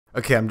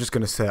Okay, I'm just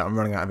going to say it, I'm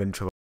running out of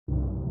intro.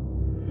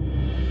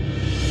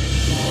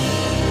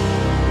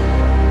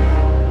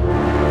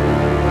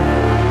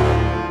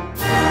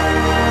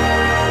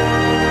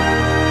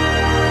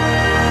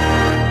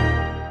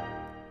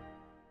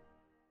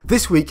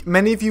 This week,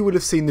 many of you will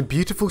have seen the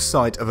beautiful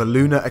sight of a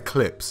lunar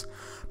eclipse.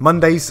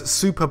 Monday's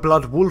super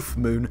blood wolf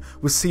moon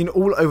was seen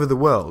all over the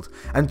world,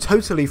 and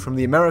totally from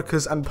the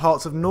Americas and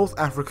parts of North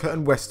Africa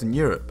and Western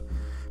Europe.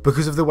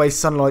 Because of the way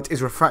sunlight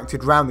is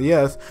refracted round the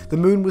Earth, the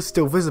moon was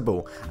still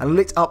visible and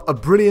lit up a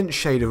brilliant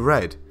shade of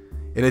red.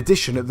 In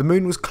addition, the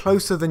moon was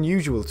closer than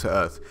usual to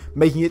Earth,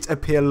 making it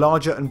appear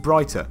larger and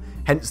brighter,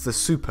 hence the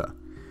super.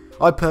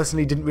 I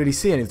personally didn't really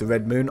see any of the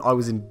red moon, I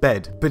was in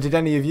bed, but did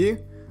any of you?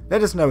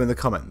 Let us know in the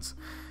comments.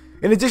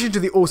 In addition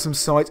to the awesome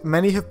sight,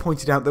 many have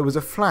pointed out there was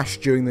a flash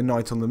during the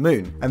night on the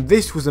moon, and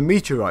this was a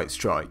meteorite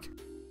strike.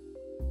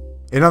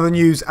 In other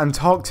news,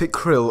 Antarctic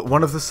krill,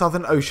 one of the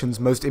Southern Ocean's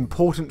most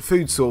important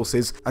food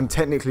sources and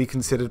technically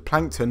considered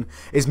plankton,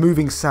 is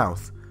moving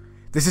south.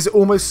 This is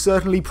almost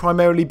certainly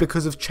primarily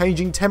because of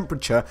changing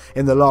temperature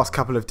in the last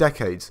couple of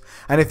decades,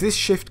 and if this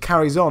shift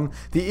carries on,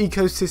 the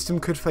ecosystem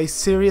could face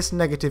serious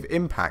negative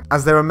impact,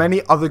 as there are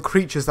many other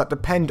creatures that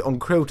depend on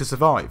krill to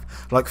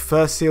survive, like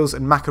fur seals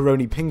and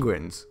macaroni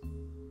penguins.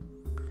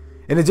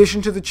 In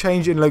addition to the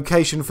change in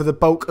location for the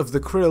bulk of the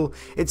krill,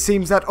 it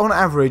seems that on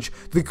average,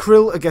 the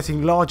krill are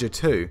getting larger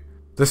too.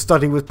 The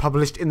study was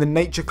published in the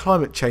Nature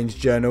Climate Change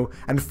journal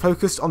and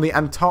focused on the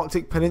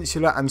Antarctic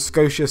Peninsula and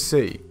Scotia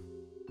Sea.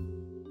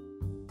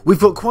 We've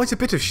got quite a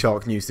bit of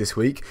shark news this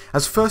week,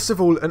 as first of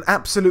all, an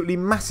absolutely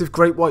massive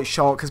great white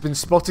shark has been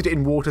spotted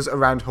in waters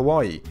around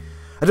Hawaii.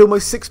 At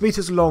almost 6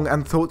 meters long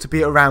and thought to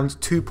be around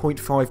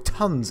 2.5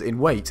 tons in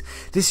weight,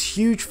 this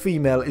huge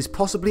female is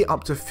possibly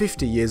up to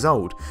 50 years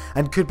old,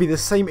 and could be the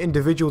same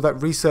individual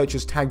that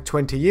researchers tagged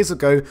 20 years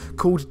ago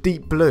called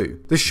Deep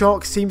Blue. The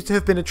shark seems to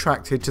have been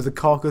attracted to the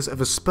carcass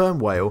of a sperm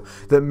whale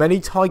that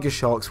many tiger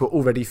sharks were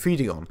already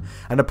feeding on,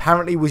 and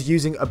apparently was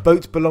using a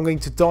boat belonging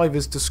to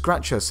divers to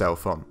scratch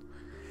herself on.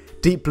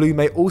 Deep Blue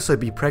may also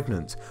be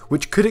pregnant,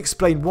 which could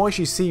explain why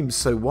she seems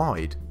so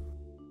wide.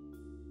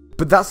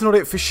 But that's not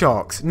it for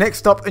sharks.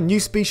 Next up, a new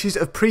species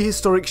of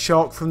prehistoric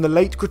shark from the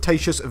late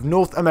Cretaceous of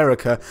North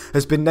America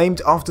has been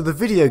named after the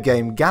video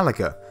game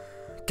Galaga.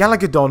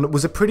 Galagadon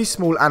was a pretty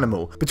small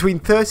animal, between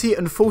 30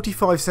 and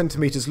 45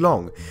 centimeters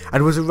long,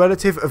 and was a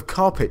relative of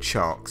carpet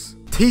sharks.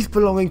 Teeth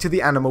belonging to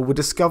the animal were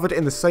discovered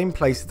in the same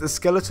place that the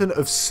skeleton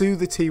of Sue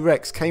the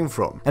T-Rex came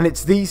from, and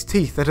it's these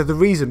teeth that are the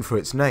reason for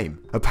its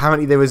name.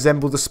 Apparently they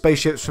resemble the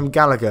spaceships from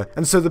Galaga,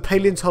 and so the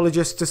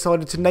paleontologists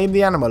decided to name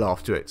the animal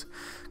after it,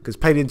 because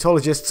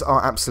paleontologists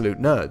are absolute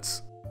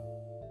nerds.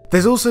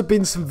 There's also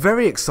been some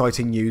very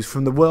exciting news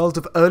from the world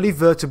of early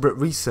vertebrate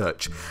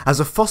research, as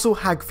a fossil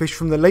hagfish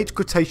from the late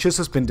Cretaceous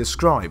has been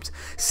described,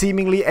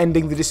 seemingly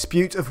ending the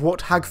dispute of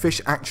what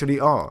hagfish actually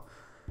are.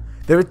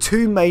 There are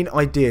two main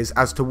ideas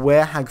as to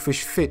where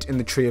hagfish fit in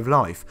the tree of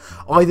life.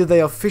 Either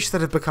they are fish that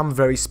have become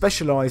very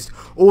specialised,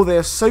 or they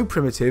are so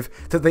primitive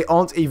that they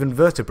aren't even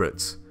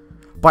vertebrates.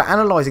 By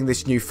analysing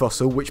this new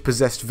fossil, which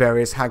possessed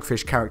various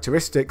hagfish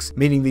characteristics,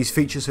 meaning these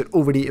features had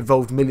already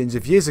evolved millions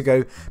of years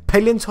ago,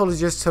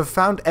 paleontologists have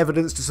found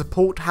evidence to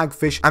support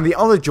hagfish and the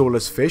other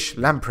jawless fish,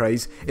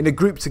 lampreys, in a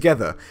group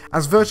together,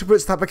 as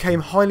vertebrates that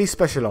became highly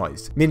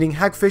specialised, meaning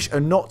hagfish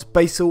are not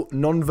basal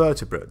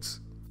non-vertebrates.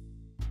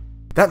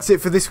 That's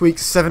it for this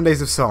week's 7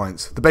 Days of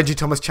Science. The Benji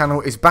Thomas channel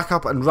is back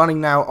up and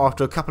running now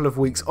after a couple of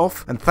weeks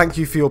off, and thank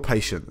you for your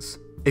patience.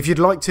 If you'd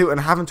like to and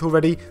haven't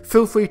already,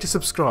 feel free to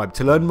subscribe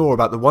to learn more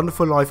about the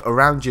wonderful life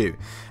around you,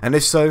 and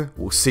if so,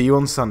 we'll see you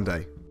on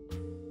Sunday.